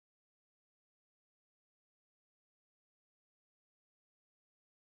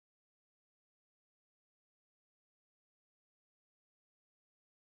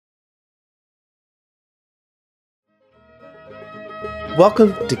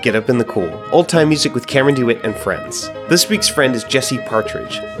Welcome to Get Up in the Cool, old-time music with Cameron DeWitt and friends. This week's friend is Jesse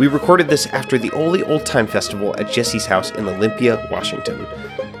Partridge. We recorded this after the Ole Old Time Festival at Jesse's house in Olympia, Washington.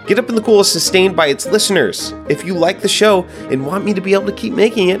 Get Up in the Cool is sustained by its listeners. If you like the show and want me to be able to keep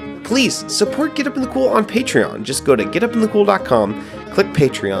making it, please support Get Up in the Cool on Patreon. Just go to getupinthecool.com, click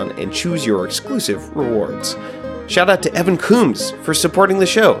Patreon, and choose your exclusive rewards. Shout out to Evan Coombs for supporting the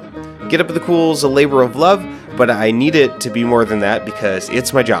show. Get Up in the Cool is a labor of love, but I need it to be more than that because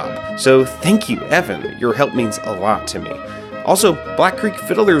it's my job. So thank you, Evan. Your help means a lot to me. Also, Black Creek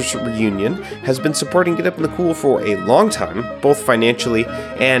Fiddlers Reunion has been supporting Get Up in the Cool for a long time, both financially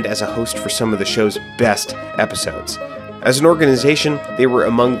and as a host for some of the show's best episodes. As an organization, they were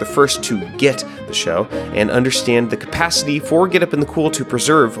among the first to get the show and understand the capacity for Get Up in the Cool to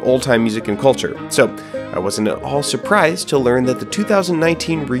preserve old-time music and culture. So, I wasn't at all surprised to learn that the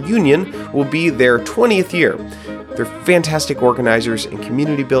 2019 reunion will be their 20th year. They're fantastic organizers and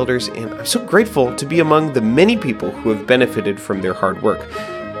community builders, and I'm so grateful to be among the many people who have benefited from their hard work.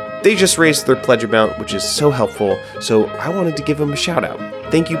 They just raised their pledge amount, which is so helpful, so I wanted to give them a shout out.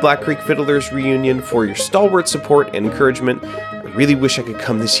 Thank you, Black Creek Fiddlers Reunion, for your stalwart support and encouragement. I really wish I could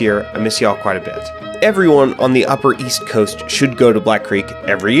come this year. I miss y'all quite a bit. Everyone on the Upper East Coast should go to Black Creek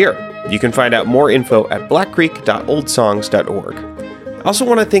every year. You can find out more info at blackcreek.oldsongs.org. I also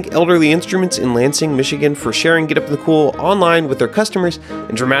want to thank Elderly Instruments in Lansing, Michigan for sharing Get Up in the Cool online with their customers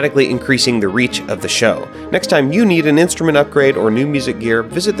and dramatically increasing the reach of the show. Next time you need an instrument upgrade or new music gear,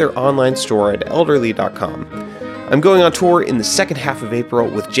 visit their online store at elderly.com. I'm going on tour in the second half of April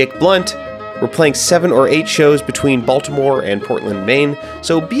with Jake Blunt. We're playing 7 or 8 shows between Baltimore and Portland, Maine,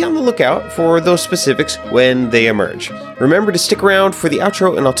 so be on the lookout for those specifics when they emerge. Remember to stick around for the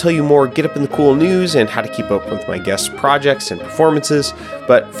outro and I'll tell you more Get Up in the Cool news and how to keep up with my guests' projects and performances.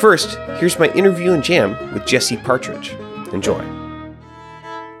 But first, here's my interview and jam with Jesse Partridge. Enjoy.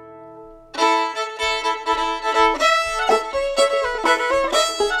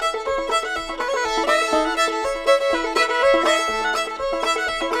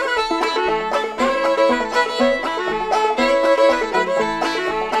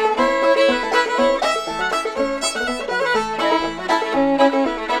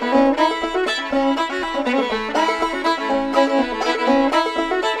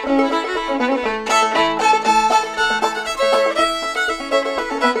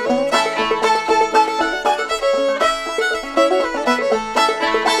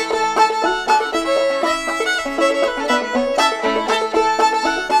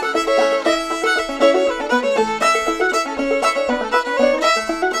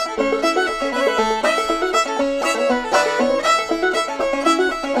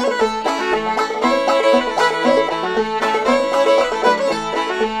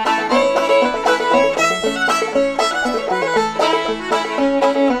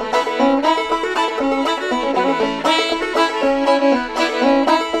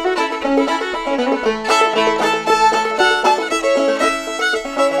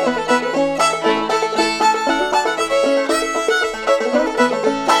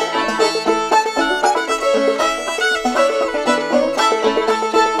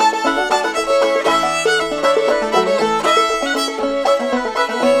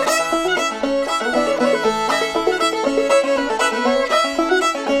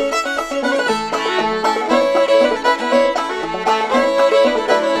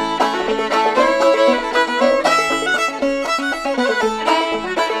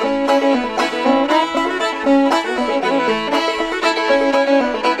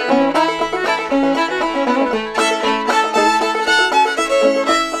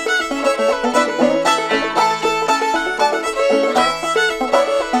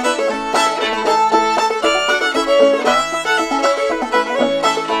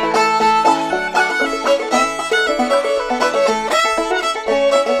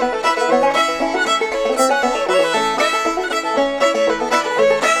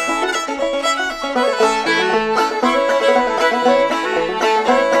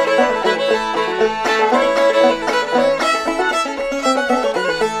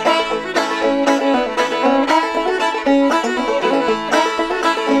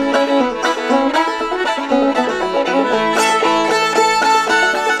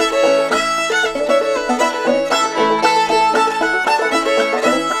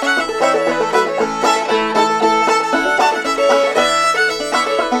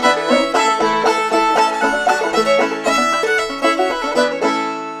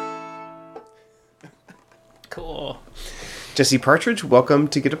 Jesse Partridge, welcome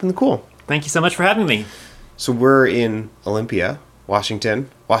to Get Up in the Cool. Thank you so much for having me. So we're in Olympia,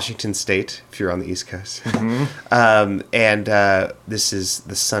 Washington State, if you're on the East Coast. And this is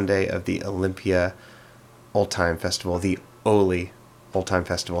the Sunday of the Olympia Old Time Festival, the Oli Old Time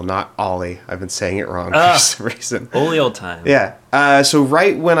Festival, not Ollie. I've been saying it wrong for some reason. Oli Old Time. Yeah. So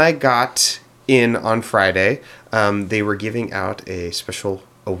right when I got in on Friday, they were giving out a special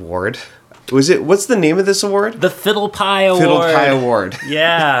award. What's the name of this award? The Fiddle Pie Award. Fiddle Pie Award.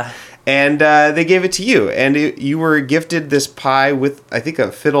 Yeah. And they gave it to you. And you were gifted this pie with, I think,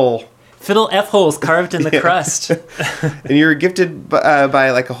 a fiddle F-holes carved in the crust. And you were gifted by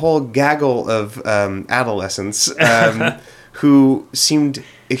like a whole gaggle of adolescents who seemed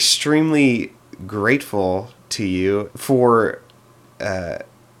extremely grateful to you for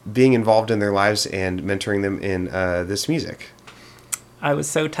being involved in their lives and mentoring them in this music. I was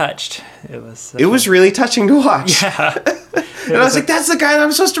so touched. It was really touching to watch. Yeah. And I was like, that's the guy that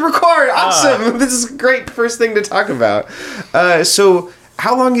I'm supposed to record. Awesome. This is a great first thing to talk about. So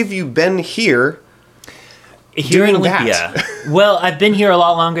how long have you been here in Olympia? Well, I've been here a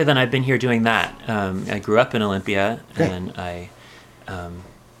lot longer than I've been here doing that. I grew up in Olympia, and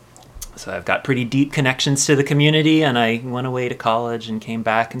so I've got pretty deep connections to the community, and I went away to college and came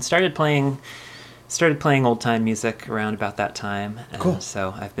back and started playing old time music around about that time. And cool.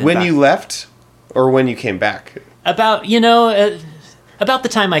 So I've been when back. you left or when you came back? About about the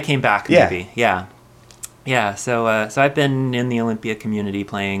time I came back, maybe. Yeah. So I've been in the Olympia community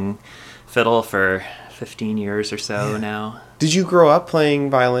playing fiddle for 15 years or so now. Did you grow up playing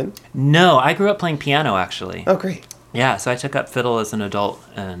violin? No, I grew up playing piano, actually. Oh, great. Yeah, so I took up fiddle as an adult,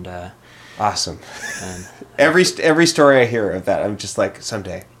 and awesome. And every story I hear of that, I'm just like,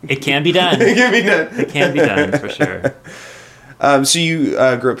 someday it can be done. It can be done. It can be done for sure. So you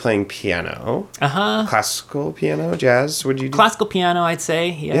grew up playing piano. Classical piano, jazz. What did you do? Classical piano, I'd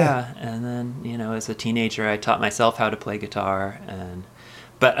say. Yeah. And then as a teenager, I taught myself how to play guitar,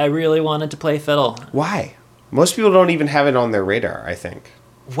 but I really wanted to play fiddle. Why? Most people don't even have it on their radar, I think.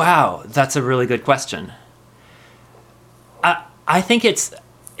 Wow, that's a really good question. I think it's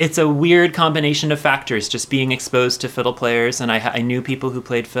a weird combination of factors, just being exposed to fiddle players, and I knew people who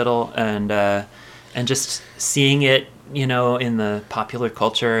played fiddle, and just seeing it, in the popular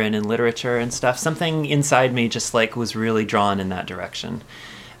culture and in literature and stuff. Something inside me just was really drawn in that direction.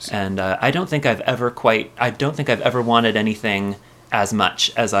 And I don't think I've ever wanted anything as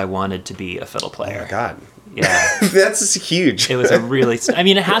much as I wanted to be a fiddle player. Oh my God. Yeah. That's huge. It was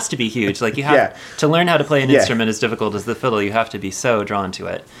it has to be huge. You have to learn how to play an instrument as difficult as the fiddle. You have to be so drawn to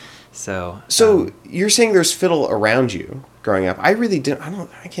it. So you're saying there's fiddle around you growing up. I really didn't.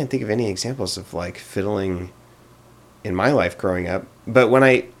 I can't think of any examples of fiddling in my life growing up. But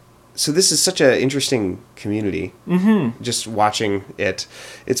so this is such an interesting community. Mm-hmm. Just watching it,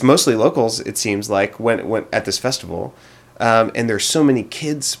 it's mostly locals. It seems like when at this festival. And there's so many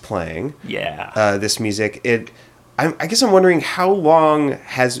kids playing this music. I guess I'm wondering, how long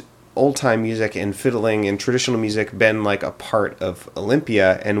has old-time music and fiddling and traditional music been a part of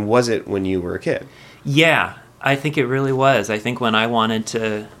Olympia, and was it when you were a kid? Yeah, I think it really was. I think when I wanted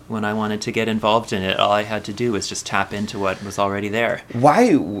to get involved in it, all I had to do was just tap into what was already there.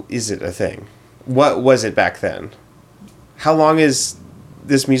 Why is it a thing? What was it back then? How long has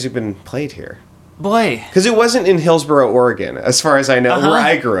this music been played here? Boy. Because it wasn't in Hillsboro, Oregon, as far as I know, where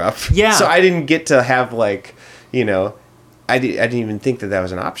I grew up. Yeah. So I didn't get to have, I didn't even think that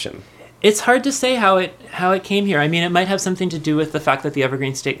was an option. It's hard to say how it came here. I mean, it might have something to do with the fact that the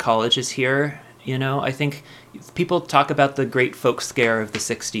Evergreen State College is here. I think people talk about the great folk scare of the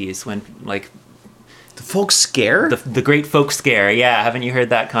 60s when, The folk scare? The great folk scare, yeah. Haven't you heard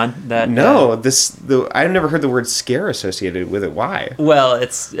that? No, I've never heard the word scare associated with it. Why? Well, I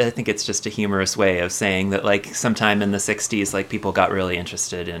think it's just a humorous way of saying that, sometime in the 60s, people got really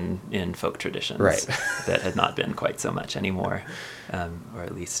interested in folk traditions. Right. That had not been quite so much anymore, or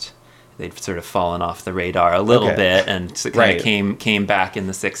at least they'd sort of fallen off the radar a little bit, and so kind of came back in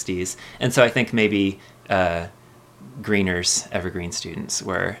the 60s. And so I think maybe Greener's Evergreen students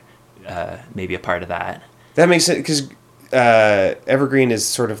were maybe a part of that. That makes sense, because Evergreen is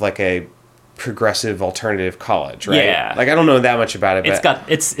sort of a progressive alternative college, right? Yeah. I don't know that much about it, but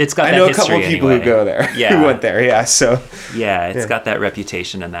it's got I that know a history couple of people anyway. who go there, who went there, so. Yeah, it's got that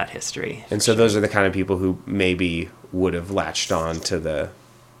reputation and that history. And so those are the kind of people who maybe would have latched on to the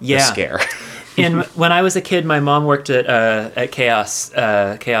scare. And when I was a kid, my mom worked at Chaos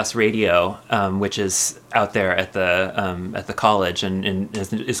Radio, which is out there at the college, and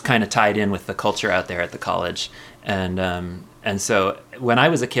is kind of tied in with the culture out there at the college. And so when I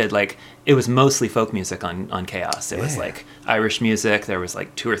was a kid, like it was mostly folk music on Chaos. It was like Irish music. There was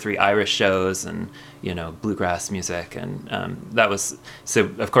like 2 or 3 Irish shows, and bluegrass music, and that was so.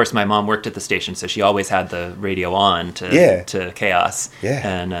 Of course, my mom worked at the station, so she always had the radio on to Chaos,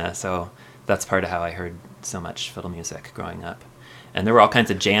 and so that's part of how I heard so much fiddle music growing up. And there were all kinds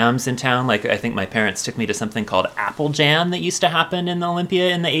of jams in town. Like I think my parents took me to something called Apple Jam that used to happen in Olympia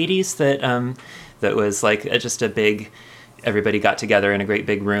in the 80s. That was like just a big. Everybody got together in a great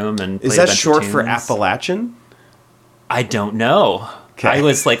big room and played Is that a bunch short of tunes. for Appalachian? I don't know. Okay. I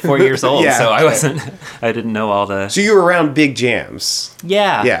was like 4 years old, so I didn't know all the... So you were around big jams.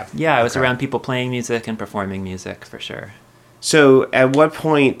 Yeah. I was around people playing music and performing music for sure. So at what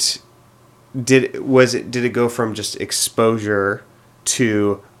point did it go from just exposure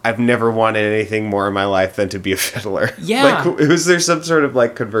to I've never wanted anything more in my life than to be a fiddler? Yeah. Like, was there some sort of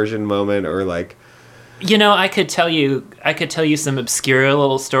like conversion moment or like... I could tell you some obscure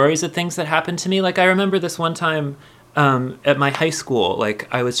little stories of things that happened to me. Like I remember this one time at my high school, like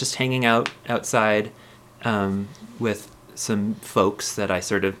I was just hanging out outside with some folks that I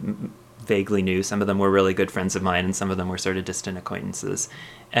sort of vaguely knew. Some of them were really good friends of mine, and some of them were sort of distant acquaintances.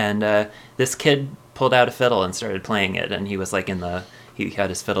 And this kid pulled out a fiddle and started playing it, and he was like he had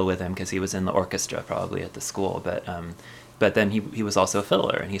his fiddle with him because he was in the orchestra probably at the school, but then he was also a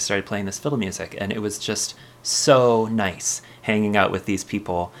fiddler, and he started playing this fiddle music, and it was just so nice hanging out with these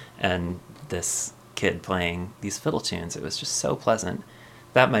people and this kid playing these fiddle tunes. It was just so pleasant.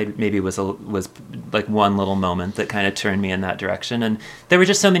 That maybe was like one little moment that kind of turned me in that direction, and there were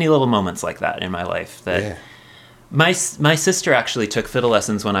just so many little moments like that in my life that my sister actually took fiddle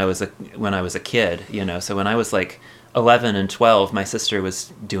lessons when I was a kid. So when I was like 11 and 12, my sister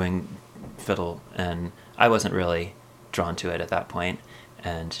was doing fiddle, and I wasn't really drawn to it at that point,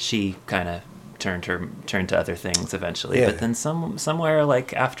 and she kind of turned to other things eventually. But then somewhere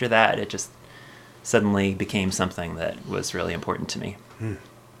like after that, it just suddenly became something that was really important to me.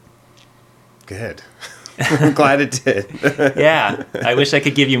 Good. I'm glad it did. Yeah, I wish I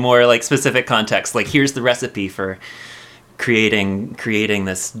could give you more like specific context. Like here's the recipe for creating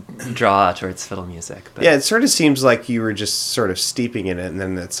this draw towards fiddle music. But yeah, it sort of seems like you were just sort of steeping in it, and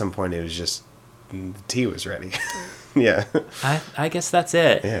then at some point it was just the tea was ready. Yeah. I guess that's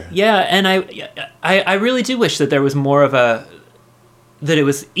it. Yeah, and I really do wish that there was more of that it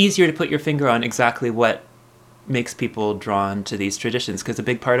was easier to put your finger on exactly what makes people drawn to these traditions, because a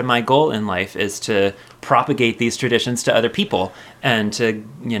big part of my goal in life is to propagate these traditions to other people and to,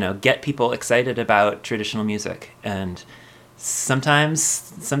 get people excited about traditional music. And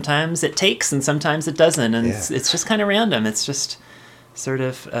sometimes it takes and sometimes it doesn't, and it's just kind of random. It's just sort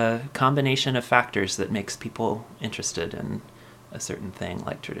of a combination of factors that makes people interested in a certain thing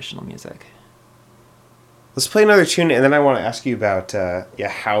like traditional music. Let's play another tune, and then I want to ask you about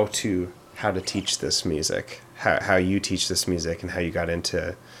how to teach this music, how you teach this music, and how you got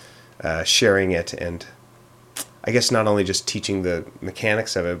into sharing it, and I guess not only just teaching the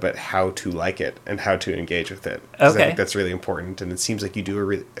mechanics of it, but how to like it and how to engage with it. Okay. I think that's really important, and it seems like you do a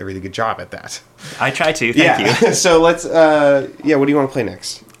really good job at that. I try to. Thank you. So let's. What do you want to play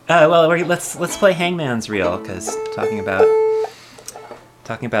next? Let's play Hangman's Reel, because talking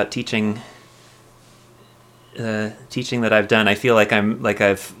about teaching that I've done, I feel like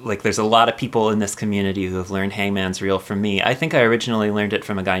there's a lot of people in this community who have learned Hangman's Reel from me. I think I originally learned it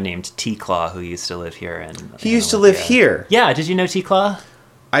from a guy named T-Claw who used to live here. He used to live here? Yeah, did you know T-Claw?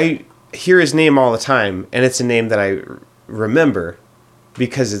 I hear his name all the time, and it's a name that I remember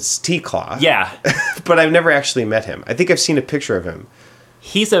because it's T-Claw. Yeah. But I've never actually met him. I think I've seen a picture of him.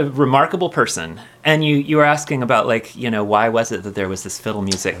 He's a remarkable person. And you were asking about, why was it that there was this fiddle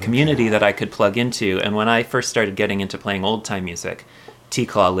music community that I could plug into? And when I first started getting into playing old-time music,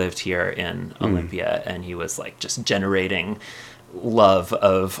 T-Claw lived here in Olympia, and he was, just generating love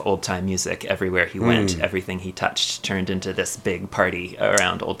of old-time music everywhere he went. Everything he touched turned into this big party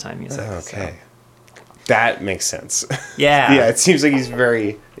around old-time music. Okay. So. That makes sense. Yeah. Yeah, it seems like he's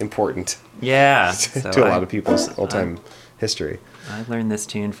very important. Yeah. to a lot of people's old-time history. I learned this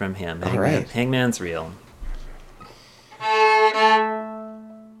tune from him. All right. Hangman's Reel. Bye.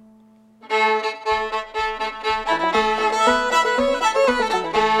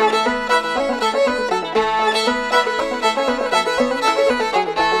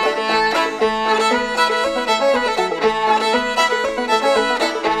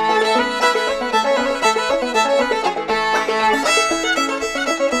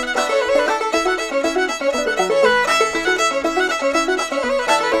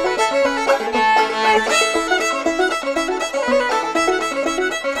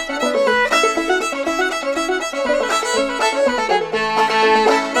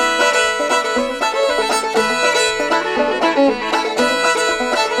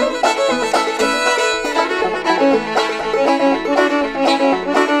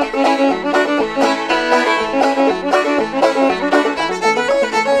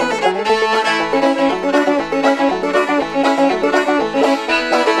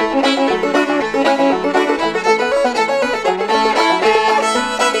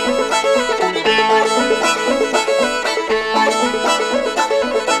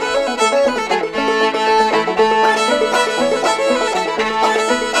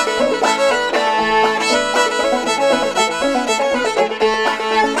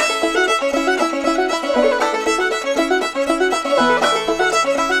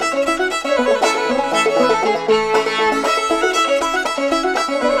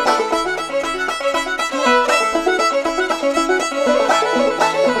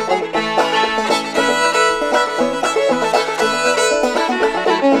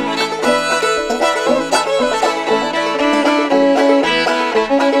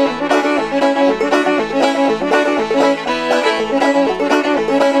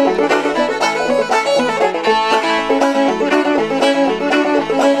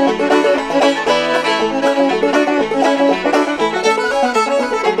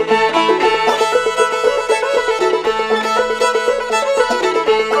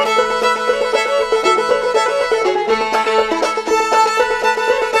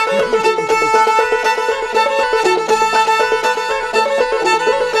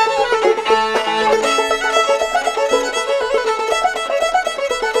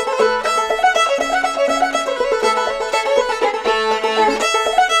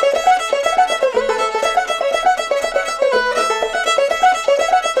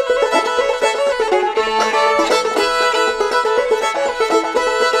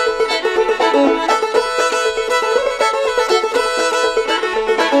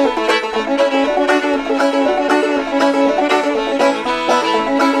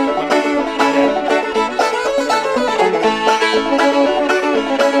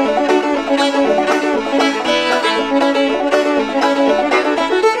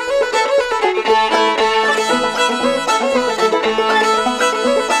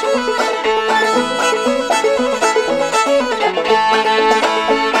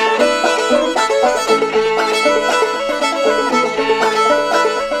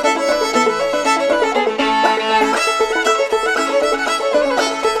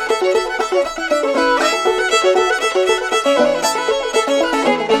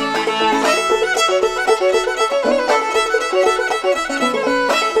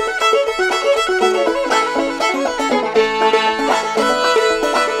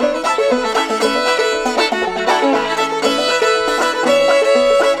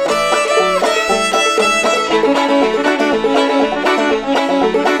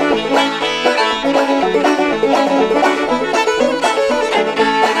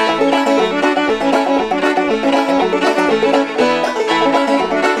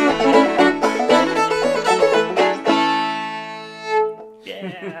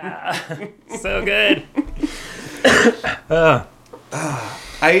 Yeah. So good.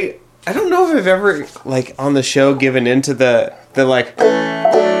 I don't know if I've ever, like, on the show given into the like,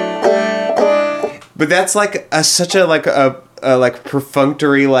 but that's like such a like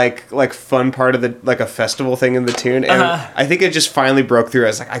perfunctory like fun part of the, like, a festival thing in the tune, and I think it just finally broke through. I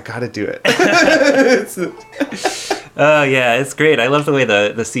was like, I gotta do it. Oh yeah, it's great. I love the way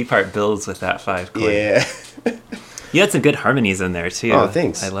the C part builds with that 5 chord. Yeah. You had some good harmonies in there too. Oh,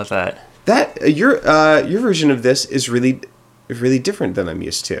 thanks. I love that. Your version of this is really different than I'm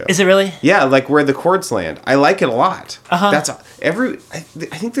used to. Is it really? Yeah, like where the chords land. I like it a lot. That's I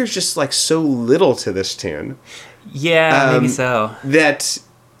think there's just like so little to this tune. Yeah, maybe so. That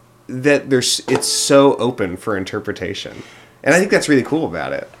it's so open for interpretation. And I think that's really cool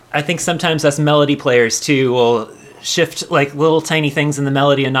about it. I think sometimes us melody players too will shift like little tiny things in the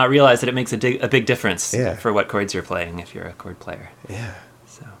melody and not realize that it makes a big difference for what chords you're playing if you're a chord player. Yeah.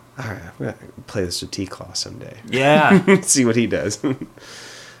 So all right, I'm gonna play this with T-Claw someday. Yeah. See what he does.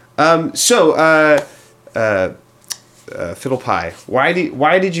 Fiddle Pie. Why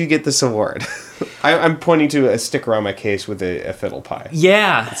did you get this award? I'm pointing to a sticker on my case with a fiddle pie.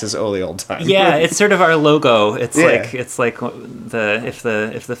 Yeah, it says "Ole Old Time." Yeah, it's sort of our logo. It's like if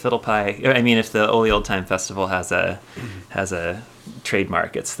the fiddle pie. I mean, if the Ole Old Time Festival has a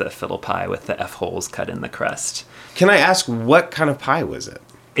trademark, it's the fiddle pie with the F holes cut in the crust. Can I ask what kind of pie was it?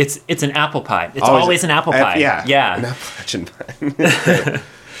 It's an apple pie. It's always an apple pie. Yeah. An Appalachian pie.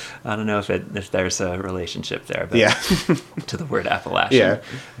 I don't know if there's a relationship there, but to the word Appalachian. Yeah,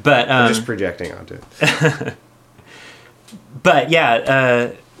 but I'm just projecting onto it. But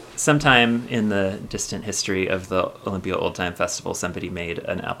yeah, sometime in the distant history of the Olympia Old Time Festival, somebody made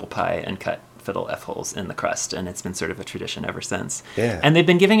an apple pie and cut fiddle F holes in the crust, and it's been sort of a tradition ever since. Yeah, and they've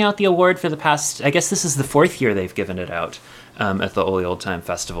been giving out the award for the past. I guess this is the 4th year they've given it out at the Ole Old Time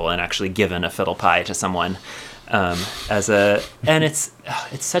Festival, and actually given a fiddle pie to someone. And it's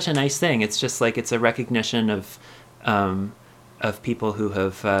such a nice thing. It's just like it's a recognition of people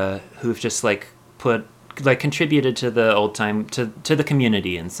who've just like contributed to the old time to the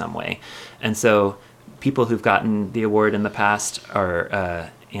community in some way. And so people who've gotten the award in the past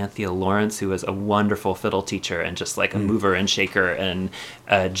are Anthea Lawrence, who was a wonderful fiddle teacher and just like a mover and shaker and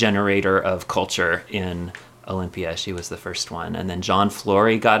a generator of culture in Olympia. She was the first one, and then John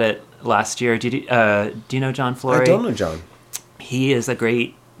Flory got it last year. Do you know John Flory? I don't know John. He is a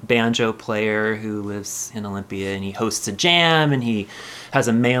great banjo player who lives in Olympia, and he hosts a jam, and he has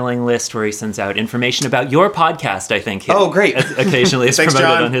a mailing list where he sends out information about your podcast. I think. Oh, great! Occasionally, it's Thanks,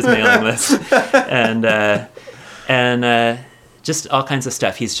 promoted John. on his mailing list, and just all kinds of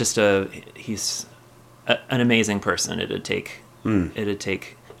stuff. He's an amazing person. It'd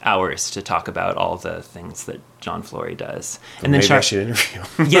take hours to talk about all the things that John Flory does. And then maybe I should interview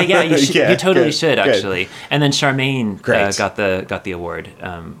him. Yeah, you should. You totally should, actually. Good. And then Charmaine got the award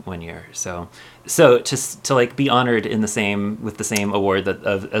one year. So to like be honored with the same award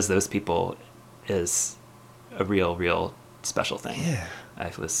as those people is a real special thing. Yeah,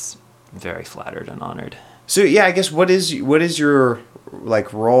 I was very flattered and honored. So yeah, I guess what is your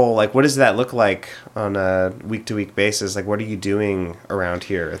like role? Like, what does that look like on a week-to-week basis? Like, what are you doing around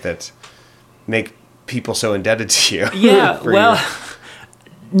here that make people so indebted to you? Yeah,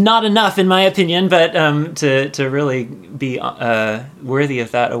 not enough in my opinion, but to really be worthy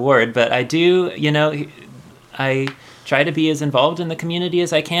of that award. But I do, I try to be as involved in the community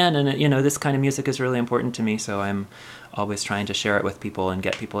as I can, and this kind of music is really important to me. So I'm always trying to share it with people and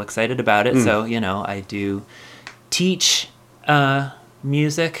get people excited about it. So I do teach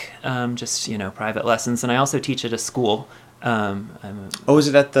music, just private lessons, and I also teach at a school. Is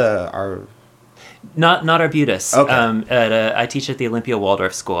it at our? Not Arbutus. Okay. I teach at the Olympia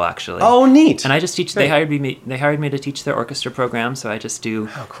Waldorf School, actually. Oh, neat! And I just teach. Great. They hired me to teach their orchestra program, so I just do.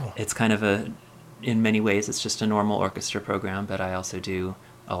 Oh, cool! It's kind of in many ways, it's just a normal orchestra program, but I also do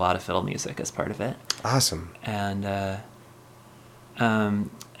a lot of fiddle music as part of it. Awesome. And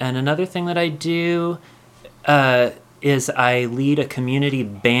another thing that I do is I lead a community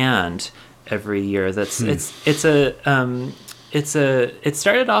band every year. It started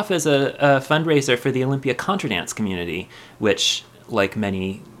off as a fundraiser for the Olympia Contradance community, which, like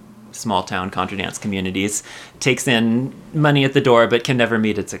many small town contradance communities, takes in money at the door but can never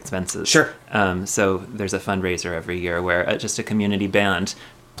meet its expenses. Sure. So there's a fundraiser every year where just a community band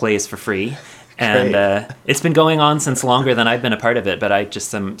plays for free. And it's been going on since longer than I've been a part of it, but I just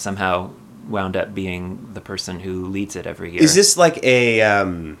somehow wound up being the person who leads it every year. Is this like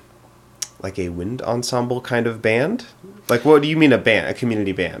a like a wind ensemble kind of band? Like, what do you mean a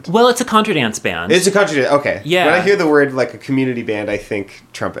community band? Well, it's a contradance band. It's a contradance, okay. Yeah. When I hear the word, like, a community band, I think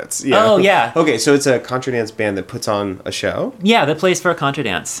trumpets. Yeah. Oh, yeah. Okay, so it's a contradance band that puts on a show? Yeah, that plays for a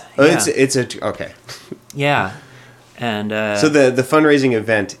contradance. Oh, yeah. Okay. Yeah. And so the fundraising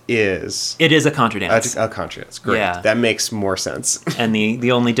event is... It is a contradance. A contradance, great. Yeah. That makes more sense. And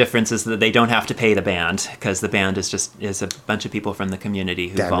the only difference is that they don't have to pay the band, because the band is a bunch of people from the community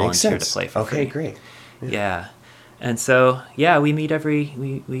who volunteer to play for free. Okay, great. Yeah. And so, yeah, we meet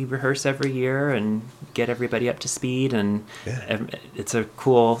we rehearse every year and get everybody up to speed, and it's a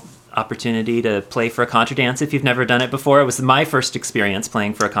cool opportunity to play for a contradance if you've never done it before. It was my first experience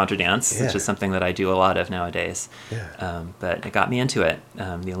playing for a contradance, which is something that I do a lot of nowadays. Yeah. But it got me into it.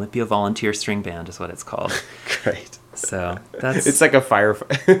 The Olympia Volunteer String Band is what it's called. Great. So that's... It's like a fire...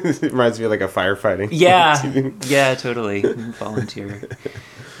 It reminds me of like a firefighting. Yeah, totally.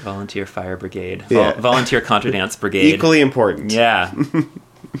 Volunteer Fire Brigade. Volunteer Contradance Brigade. Equally important. Yeah.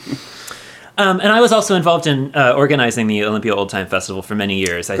 And I was also involved in organizing the Olympia Old Time Festival for many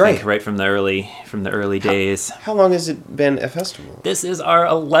years. I think right from the early days. How long has it been a festival? This is our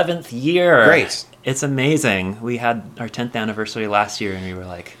 11th year. Great. It's amazing. We had our 10th anniversary last year, and we were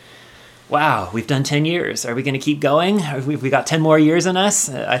like, wow, we've done 10 years. Are we going to keep going? We got 10 more years in us?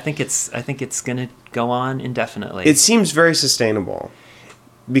 I think it's going to go on indefinitely. It seems very sustainable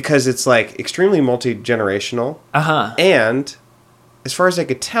because it's like extremely multi-generational. Uh-huh. And as far as I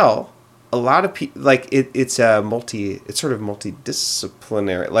could tell, a lot of people, like, it's sort of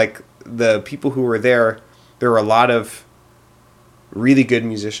multidisciplinary. Like, the people who were there were a lot of really good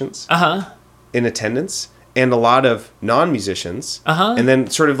musicians in attendance, and a lot of non-musicians, and then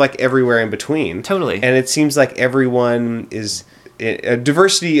sort of like everywhere in between. Totally. And it seems like everyone is a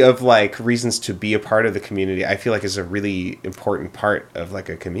diversity of like reasons to be a part of the community. I feel like is a really important part of like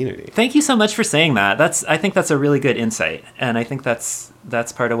a community. Thank you so much for saying that. I think that's a really good insight, and I think that's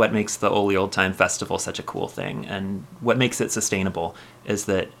part of what makes the Old Time Festival such a cool thing, and what makes it sustainable is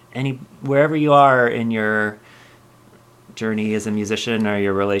that wherever you are in your journey as a musician or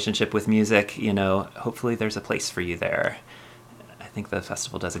your relationship with music, hopefully there's a place for you there. I think the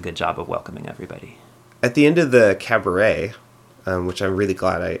festival does a good job of welcoming everybody. At the end of the cabaret, which I'm really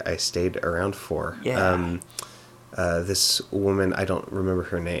glad I stayed around for. Yeah. This woman, I don't remember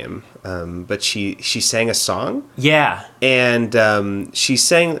her name, but she sang a song. Yeah. And she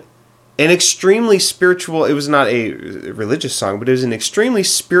sang an extremely spiritual, it was not a religious song, but it was an extremely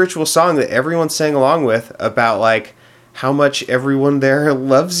spiritual song that everyone sang along with about like how much everyone there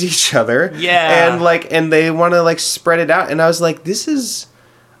loves each other. Yeah. And they want to like spread it out. And I was like, this is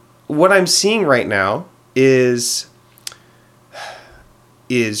what I'm seeing right now is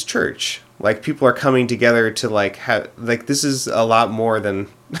church. Like, people are coming together to like have, like, this is a lot more than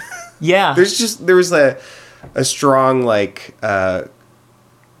yeah. there was a strong like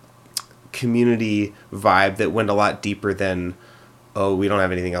community vibe that went a lot deeper than, oh, we don't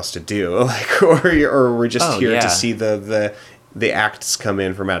have anything else to do, like, or we're just here to see the acts come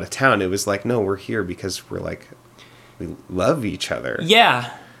in from out of town. It was like, no, we're here because we love each other.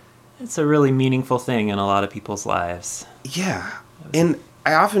 Yeah. It's a really meaningful thing in a lot of people's lives. Yeah. And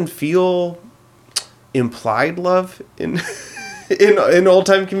I often feel implied love in old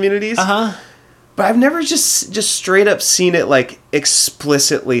time communities. But I've never just straight up seen it like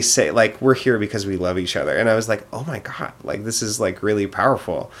explicitly say like, we're here because we love each other. And I was like, oh my God, like, this is like really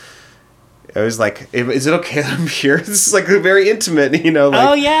powerful. I was like, is it okay that I'm here? This is like very intimate, like,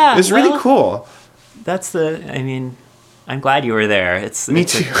 oh yeah. It's really cool. I'm glad you were there. Me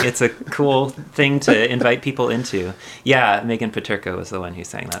too. It's a cool thing to invite people into. Yeah, Megan Paterka was the one who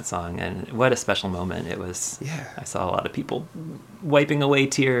sang that song, and what a special moment it was. Yeah. I saw a lot of people wiping away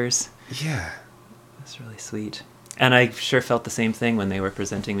tears. Yeah. It was really sweet. And I sure felt the same thing when they were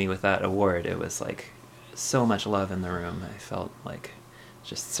presenting me with that award. It was like so much love in the room. I felt like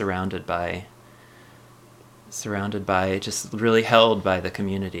just surrounded by just really held by the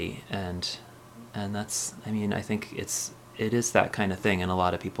community, and that's, I think it is that kind of thing in a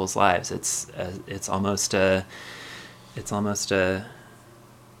lot of people's lives. It's almost a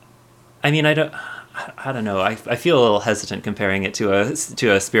I don't know. I feel a little hesitant comparing it to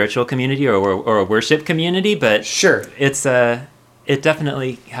a spiritual community or a worship community, but sure, it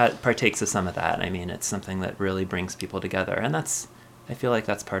definitely partakes of some of that. It's something that really brings people together, and I feel like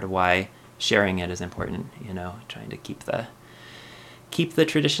that's part of why sharing it is important. Trying to keep the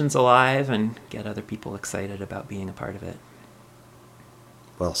traditions alive and get other people excited about being a part of it.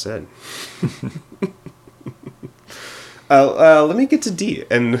 Well said. Let me get to D,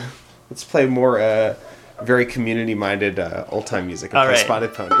 and let's play more very community-minded old-time music and play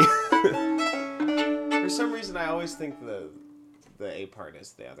Spotted Pony. always think the A part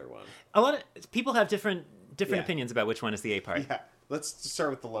is the other one. A lot of people have different opinions about which one is the A part. Yeah. Let's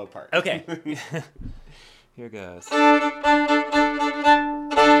start with the low part. Okay. Here goes.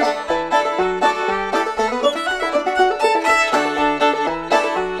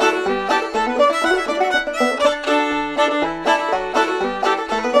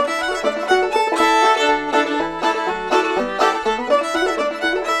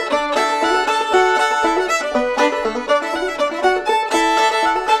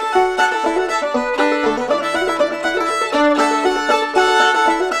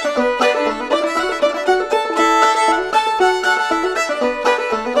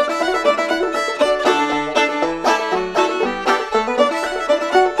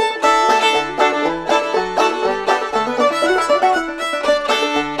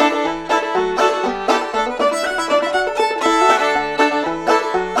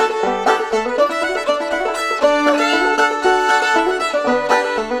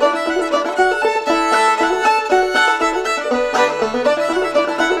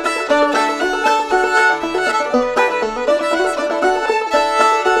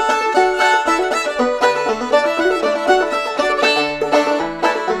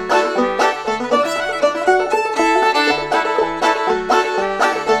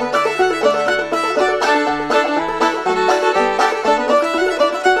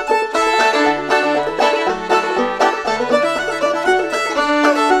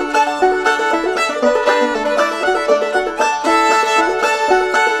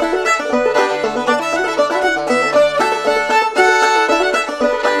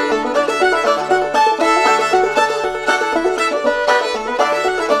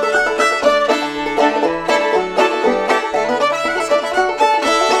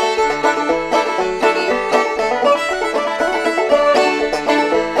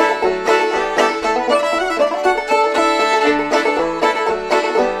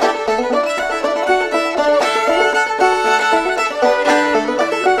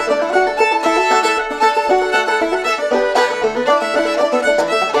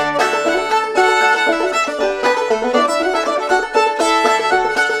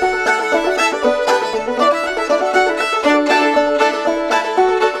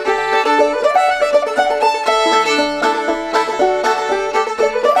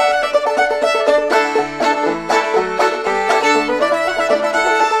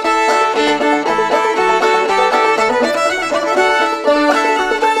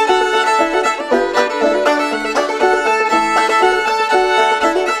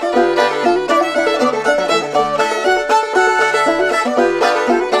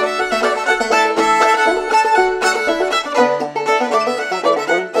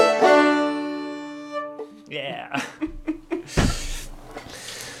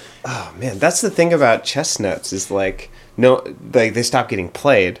 That's the thing about chestnuts is like they stop getting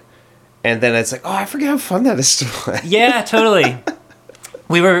played, and then it's like, oh, I forget how fun that is to play. Yeah, totally.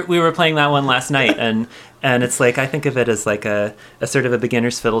 We were playing that one last night, and it's like I think of it as like a sort of a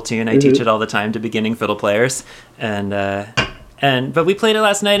beginner's fiddle tune. I teach it all the time to beginning fiddle players, but we played it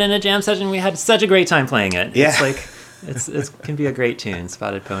last night in a jam session. We had such a great time playing it. Yeah. It's like it can be a great tune,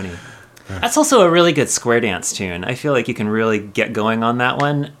 Spotted Pony. That's also a really good square dance tune. I feel like you can really get going on that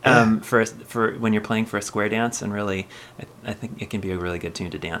one for when you're playing for a square dance, and really, I think it can be a really good tune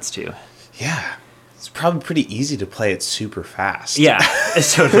to dance to. Yeah, it's probably pretty easy to play it super fast. Yeah,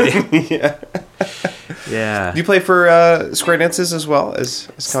 totally. Yeah. Do you play for square dances as well as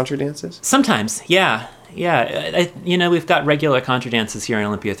contra dances? Sometimes, yeah. We've got regular contra dances here in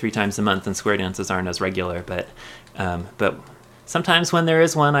Olympia 3 times a month, and square dances aren't as regular, but sometimes when there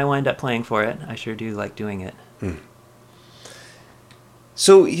is one, I wind up playing for it. I sure do like doing it.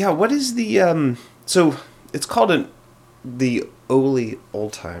 So, yeah, what is the... so, it's called the Ole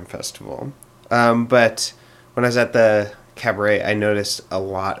Old Time Festival. But when I was at the cabaret, I noticed a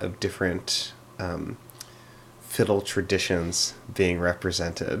lot of different fiddle traditions being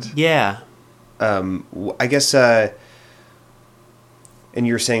represented. Yeah. I guess... and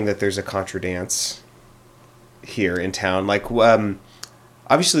you were saying that there's a contra dance here in town. Like,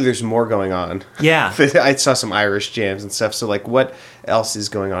 obviously there's more going on. Yeah. I saw some Irish jams and stuff. So, like, what else is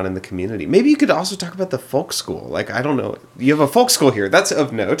going on in the community? Maybe you could also talk about the folk school. Like, I don't know. You have a folk school here. That's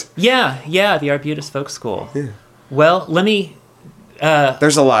of note. Yeah, the Arbutus Folk School. Yeah. Well, let me...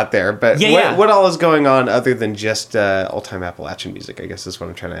 there's a lot there, but what all is going on other than just old-time Appalachian music, I guess is what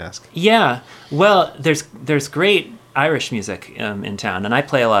I'm trying to ask. Yeah. Well, there's great Irish music in town, and I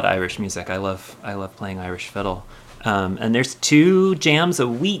play a lot of Irish music. I love playing Irish fiddle. And there's 2 jams a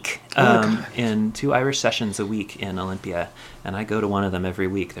week, and 2 Irish sessions a week in Olympia, and I go to one of them every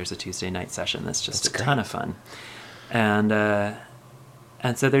week. There's a Tuesday night session that's a ton of fun.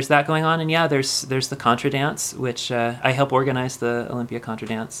 And so there's that going on, and yeah, there's the Contra Dance, which I help organize the Olympia Contra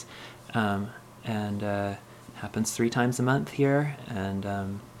Dance, and happens 3 times a month here, and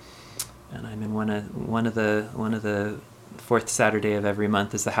I'm in one of the fourth Saturday of every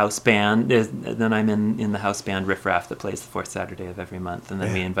month is the house band. Then I'm in the house band Riff Raff that plays the fourth Saturday of every month, and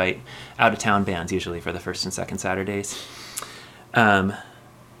then we invite out of town bands usually for the first and second Saturdays. But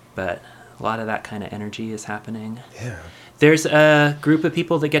a lot of that kind of energy is happening. Yeah. There's a group of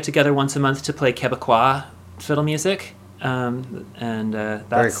people that get together once a month to play Quebecois fiddle music, and that's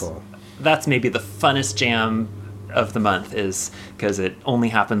very cool. That's maybe the funnest jam of the month, is because it only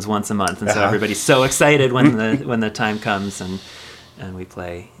happens once a month, and so everybody's so excited when the time comes, and we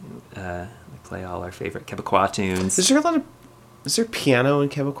play all our favorite Quebecois tunes. Is there piano in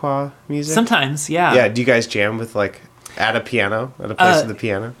Quebecois music? Sometimes, yeah. Yeah. Do you guys jam with at a piano, at a place with a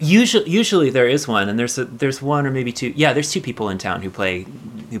piano? Usually there is one, and there's one or maybe two. Yeah, there's 2 people in town who play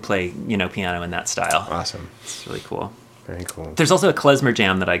piano in that style. Awesome. It's really cool. Very cool. There's also a klezmer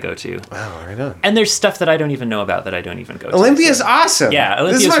jam that I go to. Wow, right on. And there's stuff that I don't even know about that I don't even go to. Olympia's awesome. Yeah,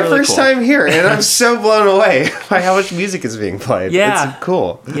 Olympia's this is my really first cool. time here, and I'm so blown away by how much music is being played. Yeah. It's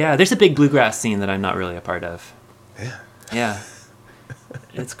cool. Yeah, there's a big bluegrass scene that I'm not really a part of. Yeah. Yeah.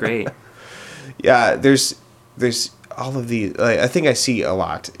 It's great. Yeah, there's all of the, I think I see a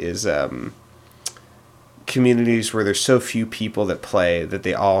lot is communities where there's so few people that play that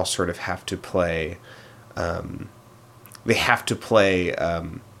they all sort of have to play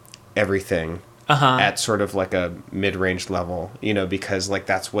everything at sort of like a mid-range level, because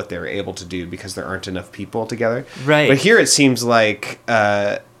that's what they're able to do because there aren't enough people together. Right. But here it seems like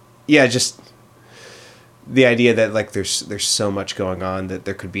just the idea that there's so much going on that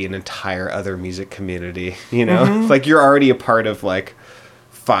there could be an entire other music community, like you're already a part of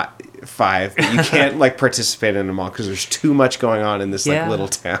five, but you can't participate in them all because there's too much going on in this little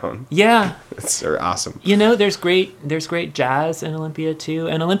town. Yeah. It's awesome. There's great jazz in Olympia too,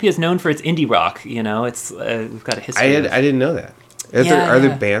 and Olympia is known for its indie rock. It's we've got a history. I didn't know that. Are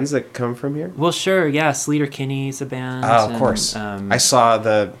there bands that come from here? Well, sure. Yeah, Sleater Kinney's a band. Oh, of course. I saw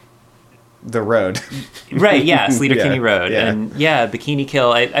the road. Right, yeah, Sleater Kinney Road. Yeah. And yeah, Bikini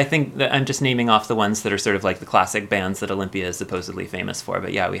Kill. I think that I'm just naming off the ones that are sort of like the classic bands that Olympia is supposedly famous for.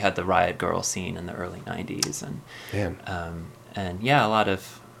 But yeah, we had the Riot Girl scene in the early 90s, and yeah, a lot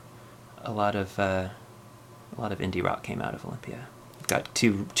of indie rock came out of Olympia. We've got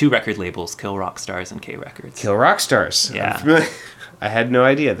two record labels, Kill Rock Stars and K Records. Kill Rock Stars. Yeah. I had no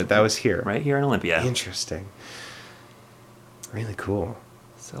idea that was here. Right here in Olympia. Interesting. Really cool.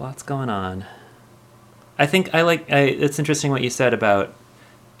 So lots going on. I think it's interesting what you said about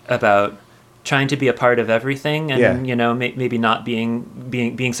trying to be a part of everything, and maybe not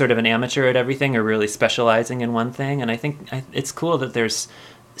being sort of an amateur at everything or really specializing in one thing. And I think it's cool that there's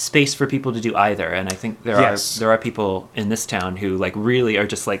space for people to do either. And I think there are people in this town who really are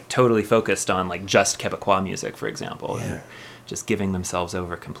just totally focused on just Quebecois music, for example, and just giving themselves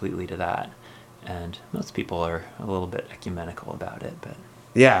over completely to that. And most people are a little bit ecumenical about it, but.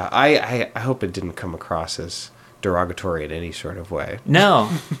 Yeah, I hope it didn't come across as derogatory in any sort of way. No.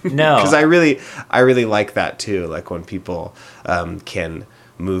 Because I really like that too. Like when people can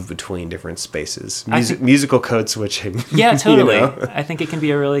move between different spaces, musical code switching. Yeah, totally. I think it can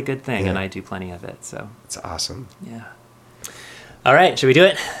be a really good thing, and I do plenty of it. So it's awesome. Yeah. All right, should we do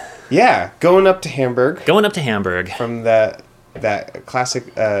it? Yeah, going up to Hamburg. From that classic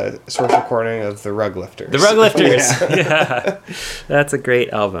source recording of the Rug Lifters. The Rug Lifters. Yeah. That's a great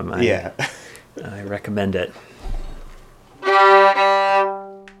album. I recommend it.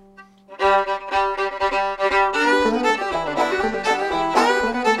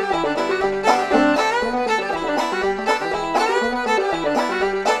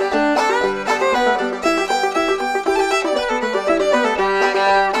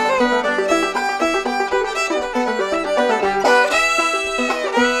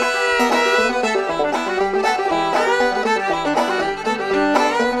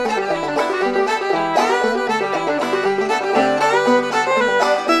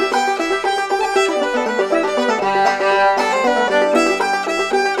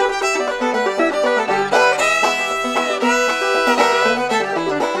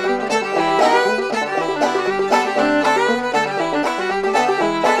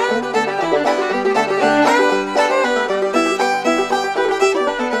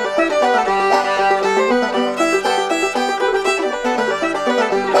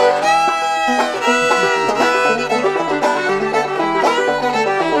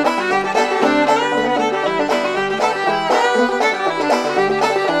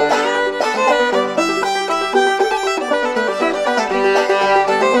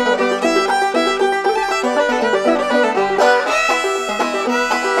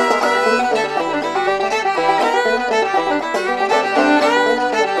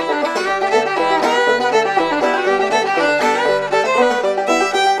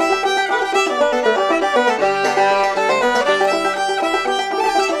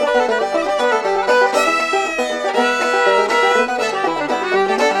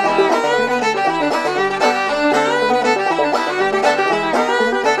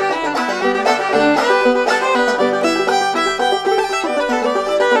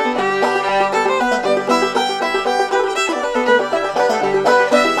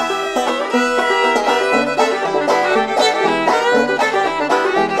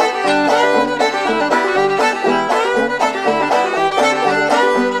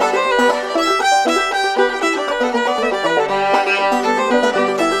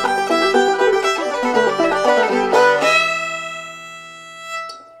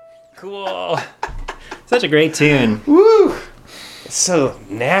 such a great tune. Woo! It's so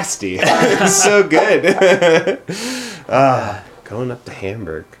nasty. It's so good. Going up to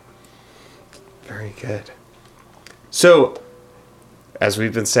Hamburg. Very good. So, as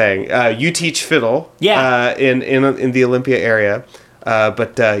we've been saying, you teach fiddle. Yeah. In the Olympia area,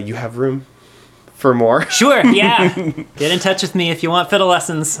 but you have room for more. Sure. Yeah. Get in touch with me if you want fiddle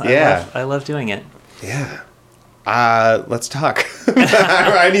lessons. I love doing it. Yeah. Let's talk.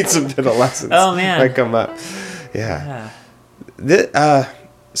 I need some fiddle lessons. Oh man. Might come up. Yeah.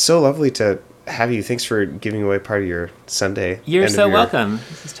 So lovely to have you. Thanks for giving away part of your Sunday. You're so welcome.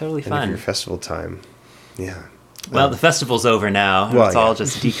 This is totally fun. Your festival time. Yeah. Well, the festival's over now. It's all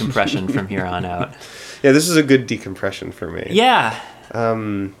just decompression from here on out. Yeah, this is a good decompression for me. Yeah.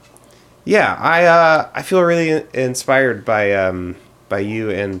 I feel really inspired by you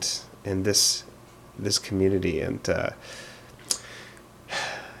and this community, and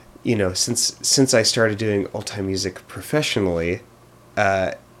since I started doing old time music professionally,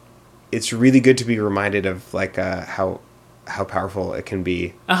 it's really good to be reminded of like how powerful it can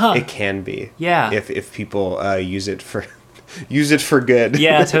be. It can be. Yeah. If people use it for good.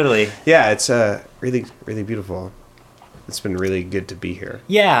 Yeah, totally. Yeah, it's really, really beautiful. It's been really good to be here.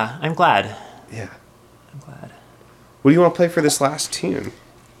 Yeah, I'm glad. Yeah. I'm glad. What do you want to play for this last tune?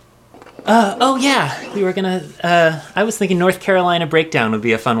 We were gonna, I was thinking North Carolina Breakdown would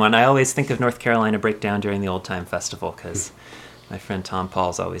be a fun one. I always think of North Carolina Breakdown during the Old Time Festival, because my friend Tom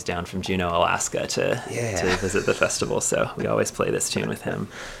Paul's always down from Juneau, Alaska to visit the festival, so we always play this tune with him.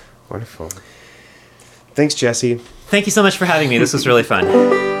 Wonderful. Thanks, Jesse. Thank you so much for having me. This was really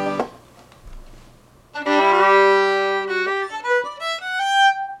fun.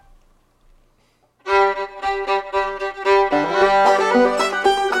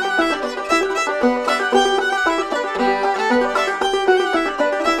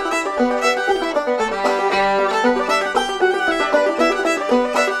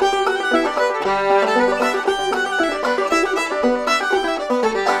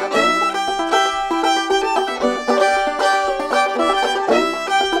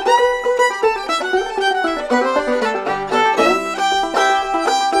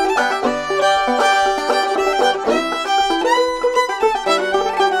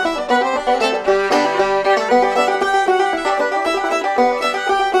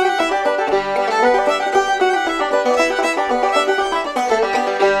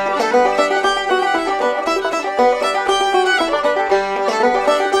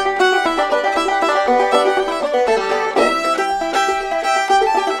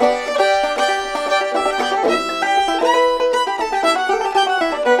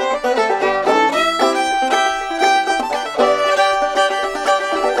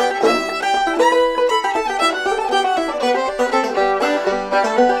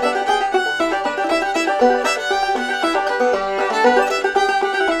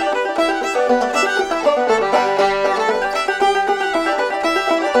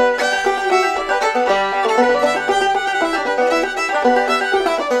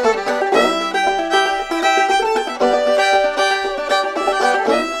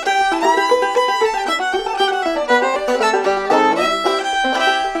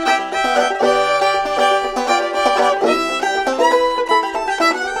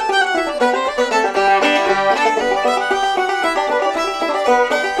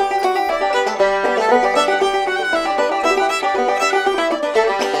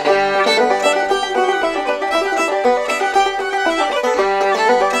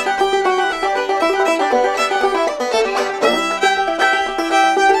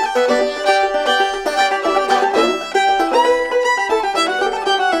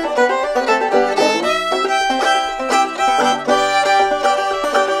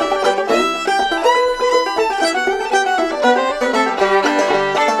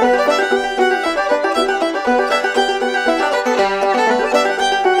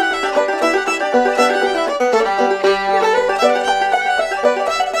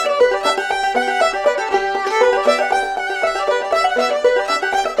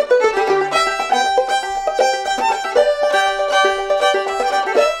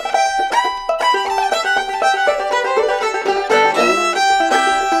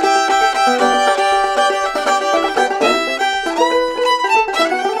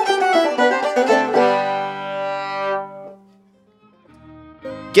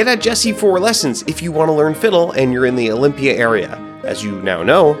 Get at Jesse for lessons if you want to learn fiddle and you're in the Olympia area. As you now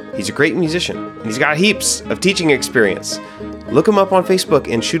know, he's a great musician, and he's got heaps of teaching experience. Look him up on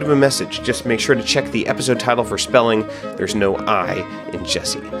Facebook and shoot him a message. Just make sure to check the episode title for spelling. There's no I in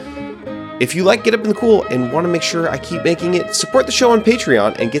Jesse. If you like Get Up in the Cool and want to make sure I keep making it, support the show on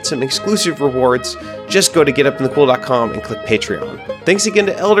Patreon and get some exclusive rewards. Just go to getupinthecool.com and click Patreon. Thanks again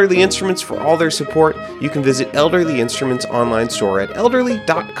to Elderly Instruments for all their support. You can visit Elderly Instruments online store at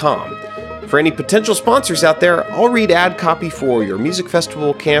elderly.com. For any potential sponsors out there, I'll read ad copy for your music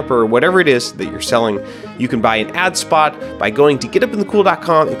festival, camp, or whatever it is that you're selling. You can buy an ad spot by going to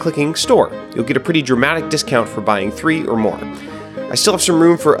getupinthecool.com and clicking Store. You'll get a pretty dramatic discount for buying 3 or more. I still have some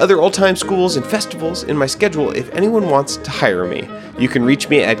room for other old-time schools and festivals in my schedule if anyone wants to hire me. You can reach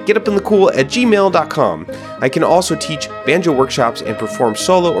me at getupinthecool@gmail.com. I can also teach banjo workshops and perform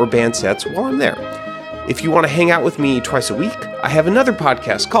solo or band sets while I'm there. If you want to hang out with me twice a week, I have another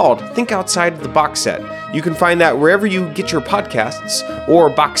podcast called Think Outside of the Box Set. You can find that wherever you get your podcasts or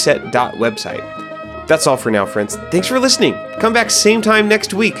boxset.website. That's all for now, friends. Thanks for listening. Come back same time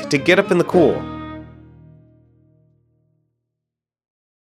next week to Get Up in the Cool.